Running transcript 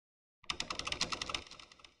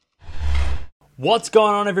What's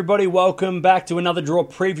going on, everybody? Welcome back to another draw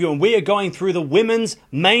preview, and we are going through the women's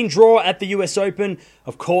main draw at the US Open.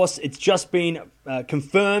 Of course, it's just been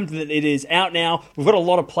confirmed that it is out now. We've got a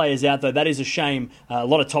lot of players out, though. That is a shame. A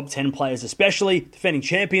lot of top 10 players, especially. Defending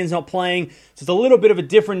champions not playing. So it's a little bit of a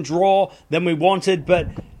different draw than we wanted, but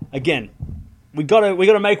again, we got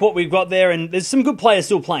to make what we've got there, and there's some good players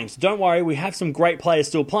still playing. So don't worry, we have some great players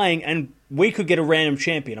still playing, and we could get a random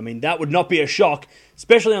champion. I mean, that would not be a shock,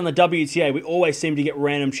 especially on the WTA. We always seem to get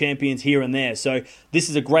random champions here and there. So this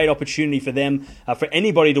is a great opportunity for them, for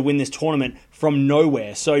anybody to win this tournament from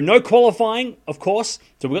nowhere. So no qualifying, of course.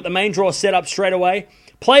 So we've got the main draw set up straight away.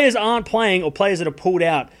 Players aren't playing, or players that are pulled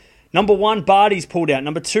out. Number 1, Barty's pulled out.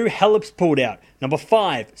 Number 2, Helep's pulled out. Number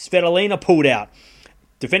 5, Svitolina pulled out.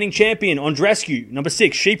 Defending champion, Andreescu, number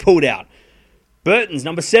 6, she pulled out. Burton's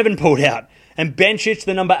number 7 pulled out. And Bencic,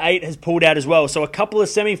 the number 8, has pulled out as well. So a couple of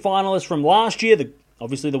semi-finalists from last year,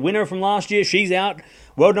 obviously the winner from last year, she's out.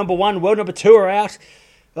 World number 1, world number 2 are out.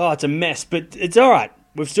 Oh, it's a mess, but it's all right.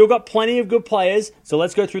 We've still got plenty of good players, so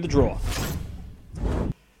let's go through the draw.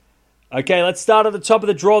 Okay, let's start at the top of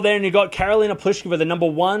the draw there, and you've got Karolina Pliskova, the number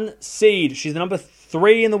 1 seed. She's the number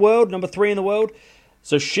 3 in the world,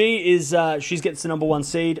 So she gets the number 1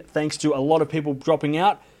 seed, thanks to a lot of people dropping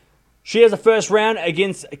out. She has a first round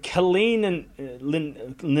against Kalinina.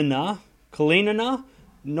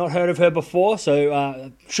 Not heard of her before,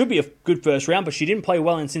 so should be a good first round, but she didn't play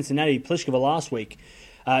well in Cincinnati, Pliskova, last week.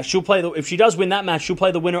 She'll play if she does win that match, she'll play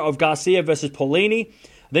the winner of Garcia versus Paulini.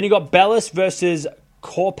 Then you got Bellis versus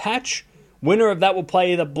Korpach. Winner of that will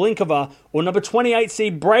play either Blinkova or number 28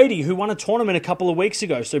 seed Brady, who won a tournament a couple of weeks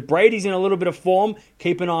ago. So Brady's in a little bit of form.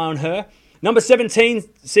 Keep an eye on her. Number 17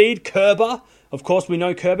 seed Kerber. Of course, we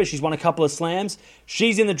know Kerber. She's won a couple of slams.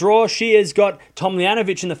 She's in the draw. She has got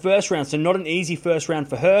Tomljanovic in the first round, so not an easy first round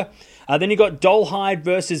for her. Then you got Dolhide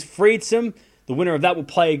versus Friedsam. The winner of that will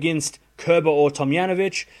play against Kerber or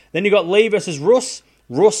Tomljanovic. Then you got Lee versus Rus.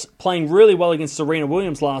 Rus playing really well against Serena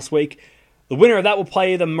Williams last week. The winner of that will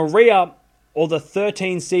play either Maria or the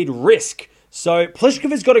 13 seed Risk. So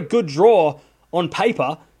Pliskova's got a good draw on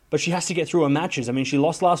paper, but she has to get through her matches. I mean, she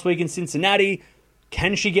lost last week in Cincinnati.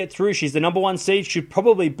 Can she get through? She's the number 1 seed. Should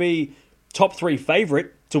probably be top 3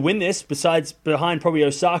 favorite to win this, behind probably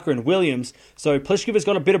Osaka and Williams. So Pliskova's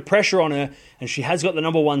got a bit of pressure on her, and she has got the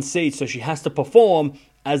number 1 seed, so she has to perform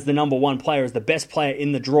as the number 1 player, as the best player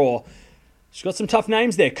in the draw. She's got some tough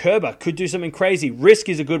names there. Kerber could do something crazy. Risk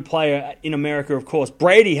is a good player in America, of course.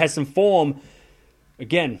 Brady has some form.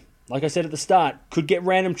 Again, like I said at the start, could get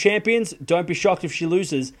random champions. Don't be shocked if she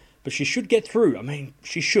loses, but she should get through. I mean,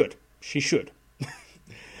 she should. She should.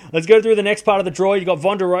 Let's go through the next part of the draw. You got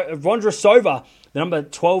Vondrousova, the number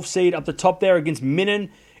 12 seed up the top there against Minin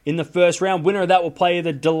in the first round. Winner of that will play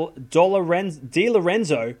either Di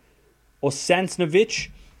Lorenzo or Sansnovic.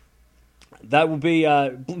 That will be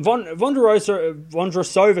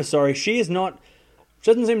Vondrousova. She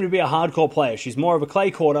doesn't seem to be a hardcore player. She's more of a clay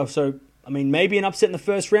courter. So, I mean, maybe an upset in the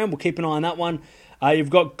first round. We'll keep an eye on that one. You've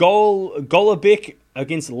got Golubic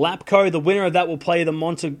against Lapko. The winner of that will play the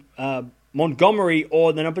Montgomery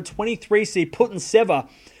or the number 23 seed Putintseva,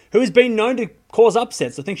 who has been known to cause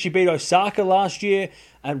upsets. I think she beat Osaka last year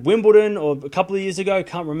at Wimbledon or a couple of years ago.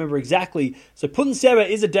 Can't remember exactly. So Putintseva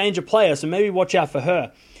is a danger player, so maybe watch out for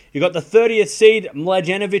her. You got the 30th seed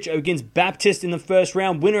Mladenovic against Baptist in the first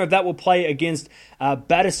round. Winner of that will play against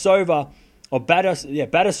Batasova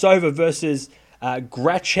versus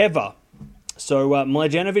Gracheva. So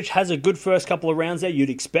Mladenovic has a good first couple of rounds there, you'd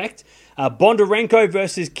expect. Bondarenko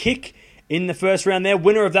versus Kik in the first round there.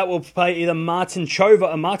 Winner of that will play either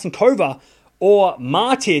Martinkova or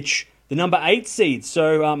Martic, the number 8 seed.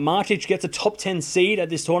 So Martic gets a top 10 seed at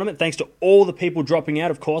this tournament, thanks to all the people dropping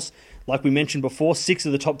out, of course. Like we mentioned before, 6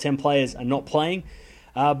 of the top 10 players are not playing.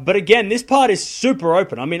 But again, this part is super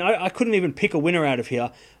open. I mean, I couldn't even pick a winner out of here.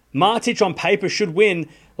 Martic on paper should win.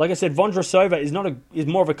 Like I said, Vondrousova is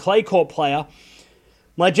more of a clay court player.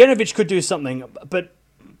 Mladenovic could do something, but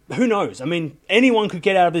who knows? I mean, anyone could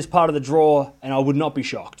get out of this part of the draw, and I would not be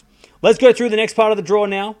shocked. Let's go through the next part of the draw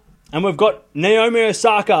now. And we've got Naomi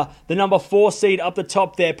Osaka, the number 4 seed up the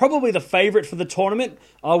top there. Probably the favorite for the tournament.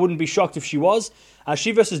 I wouldn't be shocked if she was.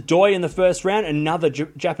 She versus Doi in the first round, another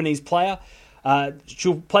Japanese player.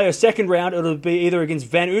 She'll play her second round. It'll be either against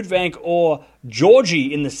Van Uytvanck or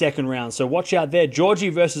Georgie in the second round. So watch out there. Georgie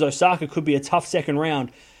versus Osaka could be a tough second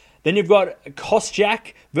round. Then you've got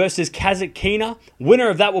Kostyuk versus Kasatkina. Winner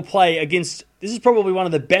of that will play against... This is probably one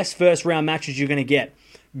of the best first round matches you're going to get.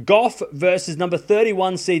 Goff versus number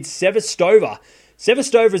 31 seed Sevastova.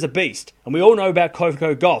 Sevastova is a beast, and we all know about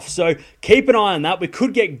Coco Gauff. So keep an eye on that. We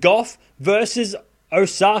could get Goff versus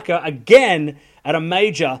Osaka again at a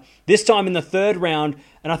major, this time in the third round.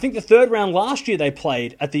 And I think the third round last year they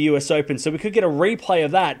played at the US Open, so we could get a replay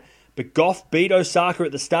of that. But Gauff beat Osaka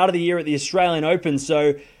at the start of the year at the Australian Open, so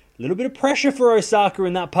a little bit of pressure for Osaka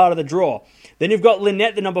in that part of the draw. Then you've got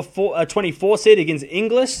Linette, the number 24 seed, against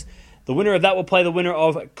Inglis. The winner of that will play the winner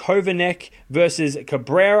of Kovanec versus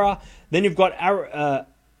Cabrera. Then you've got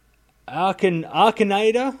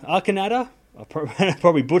Arcanada. I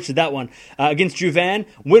probably butchered that one, against Juvan.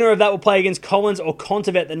 Winner of that will play against Collins or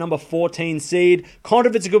Kontavet, the number 14 seed.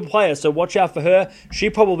 Kontavet's a good player, so watch out for her.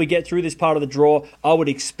 She'll probably get through this part of the draw, I would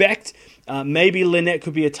expect. Maybe Linette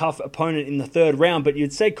could be a tough opponent in the third round, but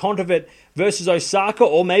you'd say Kontavet versus Osaka,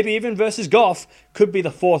 or maybe even versus Gauff, could be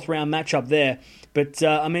the fourth round matchup there. But,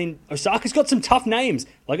 Osaka's got some tough names.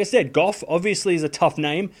 Like I said, Gauff obviously is a tough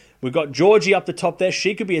name. We've got Georgie up the top there.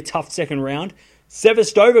 She could be a tough second round.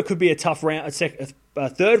 Sevastova could be a tough round,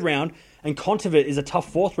 third round, and Kontavet is a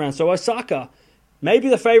tough fourth round. So Osaka may be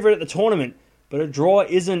the favorite at the tournament, but a draw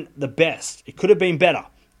isn't the best. It could have been better.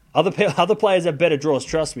 Other players have better draws,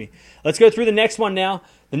 trust me. Let's go through the next one now.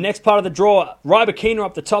 The next part of the draw, Rybakina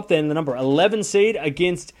up the top then, the number 11 seed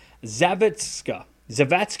against Zavatska.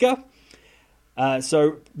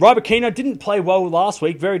 So Rybakina didn't play well last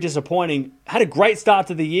week, very disappointing. Had a great start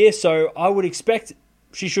to the year, so I would expect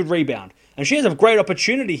she should rebound. And she has a great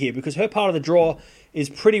opportunity here because her part of the draw is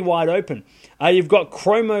pretty wide open. You've got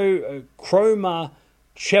Kromacheva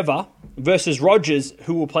versus Rogers,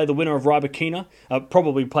 who will play the winner of Rybakina.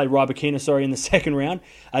 Probably play Rybakina, in the second round.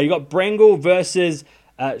 You've got Brengel versus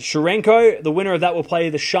Sharenko. The winner of that will play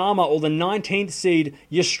the Sharma or the 19th seed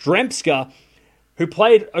Yastremska, who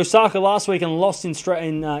played Osaka last week and lost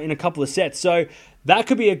in a couple of sets. So that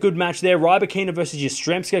could be a good match there. Rybakina versus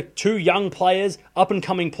Yastremska, two young players,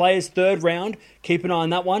 up-and-coming players, third round. Keep an eye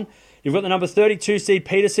on that one. You've got the number 32 seed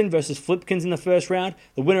Peterson versus Flipkins in the first round.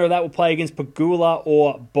 The winner of that will play against Pegula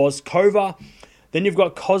or Boskova. Then you've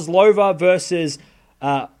got Kozlova versus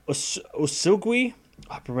Usugui.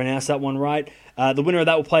 I pronounced that one right. The winner of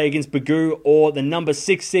that will play against Begu or the number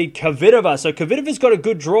 6 seed Kvitova. So Kvitova's got a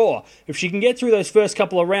good draw. If she can get through those first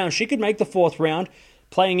couple of rounds, she could make the fourth round,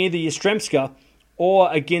 playing either Yastremska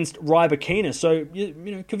or against Rybakina. So,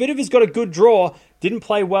 Kvitova's got a good draw. Didn't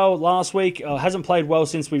play well last week. Hasn't played well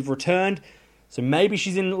since we've returned. So maybe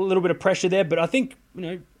she's in a little bit of pressure there. But I think,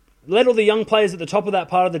 let all the young players at the top of that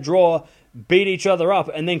part of the draw beat each other up.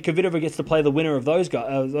 And then Kvitova gets to play the winner of those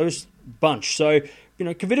bunch. So,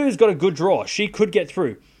 Kvitova's got a good draw. She could get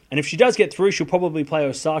through. And if she does get through, she'll probably play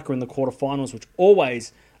Osaka in the quarterfinals, which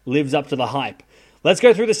always lives up to the hype. Let's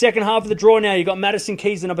go through the second half of the draw now. You've got Madison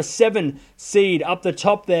Keys, the number 7 seed, up the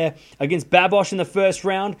top there against Babos in the first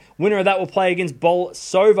round. Winner of that will play against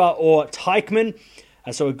Bolsova or Teichmann.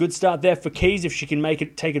 So a good start there for Keys if she can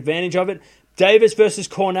take advantage of it. Davis versus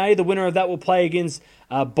Cornet. The winner of that will play against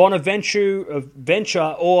Bonaventure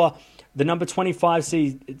or the number 25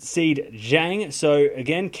 seed Zhang. So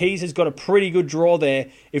again, Keys has got a pretty good draw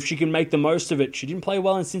there if she can make the most of it. She didn't play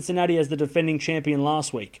well in Cincinnati as the defending champion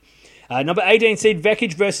last week. Number 18 seed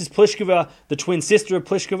Vekic versus Pliskova, the twin sister of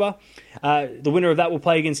Pliskova. The winner of that will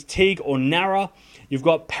play against Teague or Nara. You've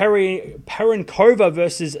got Perenkova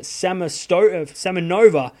versus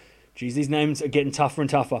Samanova. Geez, these names are getting tougher and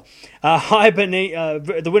tougher.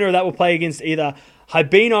 The winner of that will play against either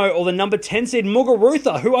Hibino or the number 10 seed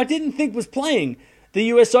Muguruza, who I didn't think was playing the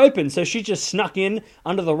US Open. So she just snuck in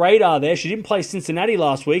under the radar there. She didn't play Cincinnati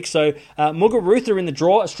last week. So Muguruza in the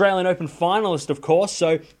draw, Australian Open finalist, of course.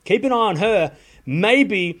 So keep an eye on her.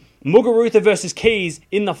 Maybe Muguruza versus Keys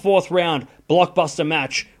in the fourth round. Blockbuster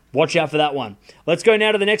match. Watch out for that one. Let's go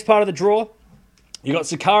now to the next part of the draw. You got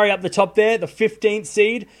Sakari up the top there, the 15th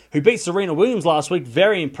seed, who beat Serena Williams last week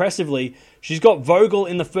very impressively. She's got Vogel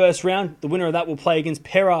in the first round. The winner of that will play against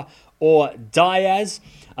Pera or Diaz.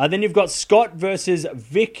 Then you've got Scott versus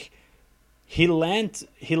Vic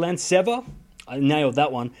Hilantseva. I nailed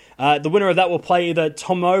that one. The winner of that will play either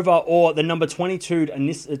Tomova or the number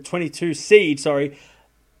 22 seed,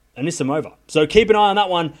 Anisimova. So keep an eye on that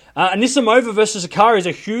one. Anisimova versus Sakari is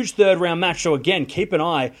a huge third round match. So again, keep an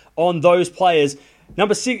eye on those players.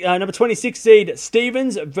 Number 26 seed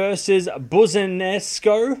Stevens versus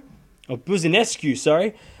Buzinescu.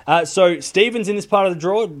 So Stevens in this part of the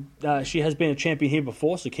draw, she has been a champion here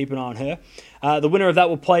before, so keep an eye on her. The winner of that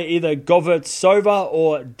will play either Govertsova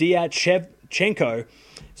or Diatchenko.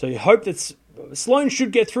 So you hope that Sloane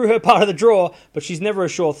should get through her part of the draw, but she's never a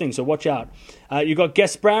sure thing, so watch out. You've got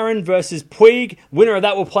Gasparin versus Puig. Winner of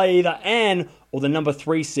that will play either Anne or the number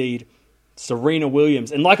 3 seed Serena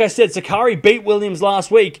Williams. And like I said, Sakari beat Williams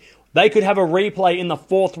last week. they could have a replay in the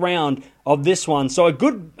 4th round of this one. So a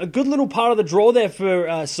good little part of the draw there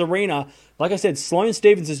for Serena. Like I said, Sloane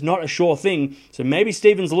Stephens is not a sure thing. So maybe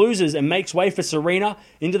Stephens loses and makes way for Serena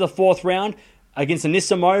into the 4th round against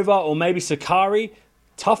Anisimova or maybe Sakkari.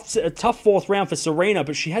 Tough 4th round for Serena,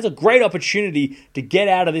 but she has a great opportunity to get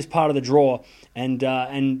out of this part of the draw and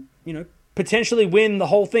potentially win the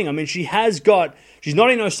whole thing. I mean, she's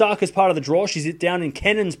not in Osaka's part of the draw. She's down in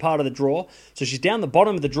Kennan's part of the draw. So she's down the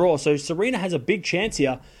bottom of the draw. So Serena has a big chance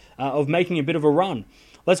here of making a bit of a run.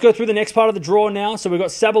 Let's go through the next part of the draw now. So we've got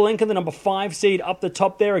Sabalenka, the number 5 seed, up the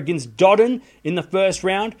top there against Dodin in the 1st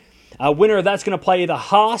round. Winner of that's going to play either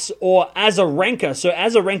Haas or Azarenka. So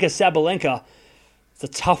Azarenka-Sabalenka, it's a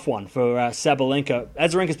tough one for Sabalenka.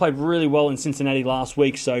 Azarenka's played really well in Cincinnati last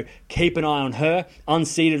week, so keep an eye on her.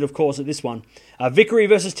 Unseeded, of course, at this one. Vickery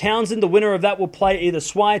versus Townsend. The winner of that will play either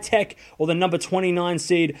Swiatek or the number 29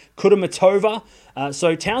 seed Kudermetova.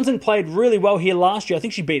 So Townsend played really well here last year. I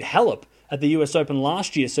think she beat Halep at the US Open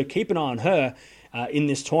last year, so keep an eye on her in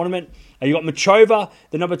this tournament. You got Machova,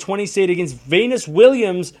 the number 20 seed, against Venus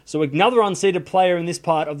Williams, so another unseeded player in this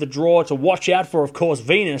part of the draw to watch out for, of course,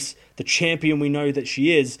 Venus, the champion we know that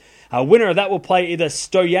she is. Winner of that will play either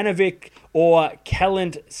Stojanovic or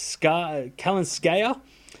Kalinskaya.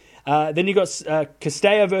 Then you got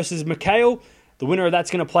Castella versus Mikhail. The winner of that's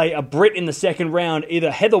going to play a Brit in the 2nd round, either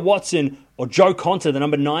Heather Watson or Jo Konta, the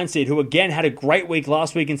number 9 seed, who again had a great week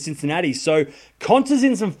last week in Cincinnati. So Konta's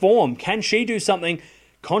in some form. Can she do something?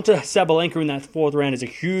 Konta-Sabalenka in that 4th round is a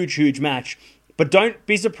huge, huge match. But don't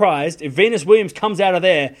be surprised if Venus Williams comes out of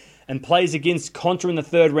there and plays against Konta in the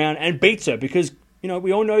 3rd round and beats her, because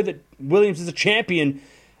we all know that Williams is a champion.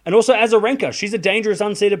 And also Azarenka, she's a dangerous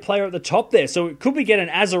unseeded player at the top there. So could we get an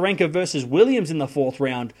Azarenka versus Williams in the 4th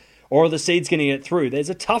round? Or are the seeds going to get through? This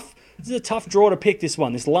is a tough draw to pick, this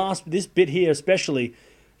one. This bit here especially.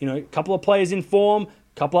 A couple of players in form,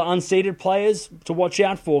 a couple of unseeded players to watch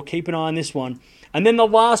out for. Keep an eye on this one. And then the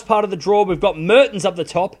last part of the draw, we've got Mertens up the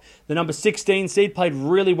top. The number 16 seed, played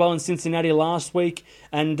really well in Cincinnati last week.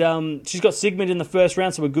 And she's got Sigmund in the 1st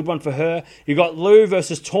round, so a good one for her. You've got Liu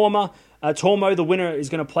versus Tormo. Tormo, the winner, is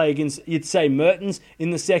going to play against, you'd say, Mertens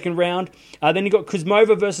in the 2nd round. Then you've got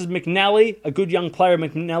Kuzmova versus McNally, a good young player,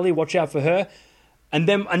 McNally. Watch out for her. And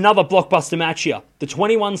then another blockbuster match here. The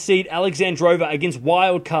 21 seed Alexandrova against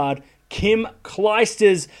wildcard Kim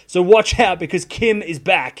Clijsters. So watch out, because Kim is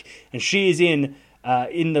back, and she is in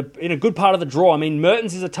a good part of the draw. I mean,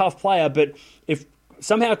 Mertens is a tough player, but if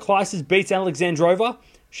somehow Clijsters beats Alexandrova,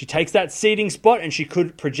 she takes that seeding spot and she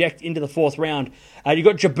could project into the 4th round. You've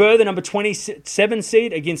got Jabeur, the number 27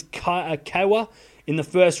 seed, against Kawa in the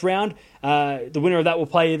 1st round. The winner of that will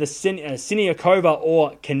play either Siniakova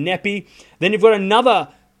or Kanepi. Then you've got another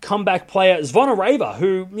comeback player, Zvonareva,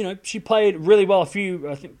 who, she played really well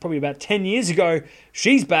probably about 10 years ago.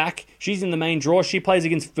 She's back. She's in the main draw. She plays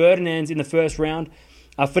against Fernandez in the 1st round.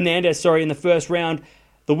 In the 1st round.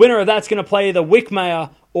 The winner of that's going to play either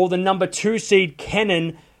Wickmayer or the number 2 seed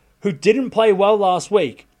Kennan, who didn't play well last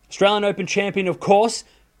week. Australian Open champion, of course.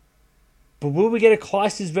 But will we get a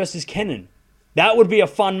Clijsters versus Kennan? That would be a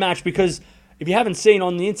fun match, because if you haven't seen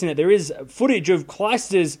on the internet, there is footage of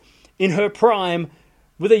Clijsters in her prime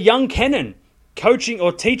with a young Kennan coaching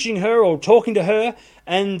or teaching her or talking to her.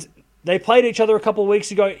 And they played each other a couple of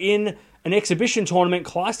weeks ago in an exhibition tournament.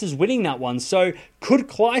 Clijsters winning that one. So could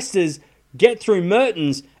Clijsters get through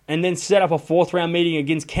Mertens and then set up a 4th round meeting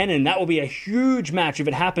against Kennan? That will be a huge match if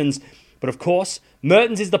it happens. But of course,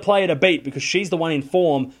 Mertens is the player to beat, because she's the one in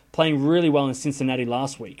form, playing really well in Cincinnati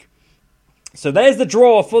last week. So there's the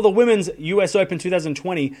draw for the Women's US Open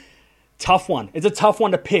 2020. Tough one. It's a tough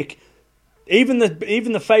one to pick. Even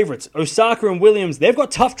the favourites, Osaka and Williams, they've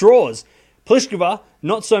got tough draws. Pliskova,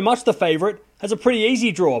 not so much the favourite, has a pretty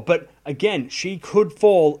easy draw. But again, she could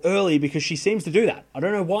fall early, because she seems to do that. I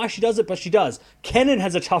don't know why she does it, but she does. Kennan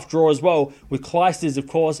has a tough draw as well, with Clijsters, of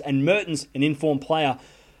course, and Mertens, an informed player.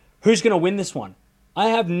 Who's going to win this one? I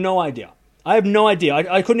have no idea. I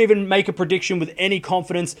couldn't even make a prediction with any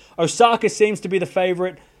confidence. Osaka seems to be the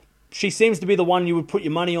favourite. She seems to be the one you would put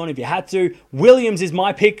your money on if you had to. Williams is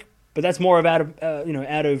my pick, but that's more of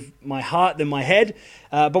out of my heart than my head.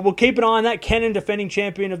 But we'll keep an eye on that. Kennan, defending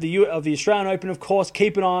champion of the Australian Open, of course.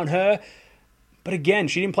 Keep an eye on her. But again,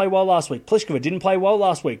 she didn't play well last week. Pliskova didn't play well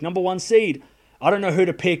last week. Number 1 seed. I don't know who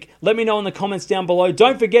to pick. Let me know in the comments down below.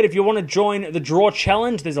 Don't forget, if you want to join the Draw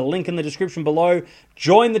Challenge, there's a link in the description below.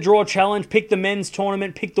 Join the Draw Challenge. Pick the men's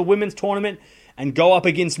tournament. Pick the women's tournament. And go up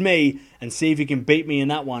against me and see if you can beat me in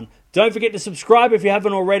that one. Don't forget to subscribe if you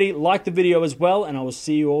haven't already. Like the video as well. And I will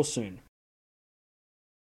see you all soon.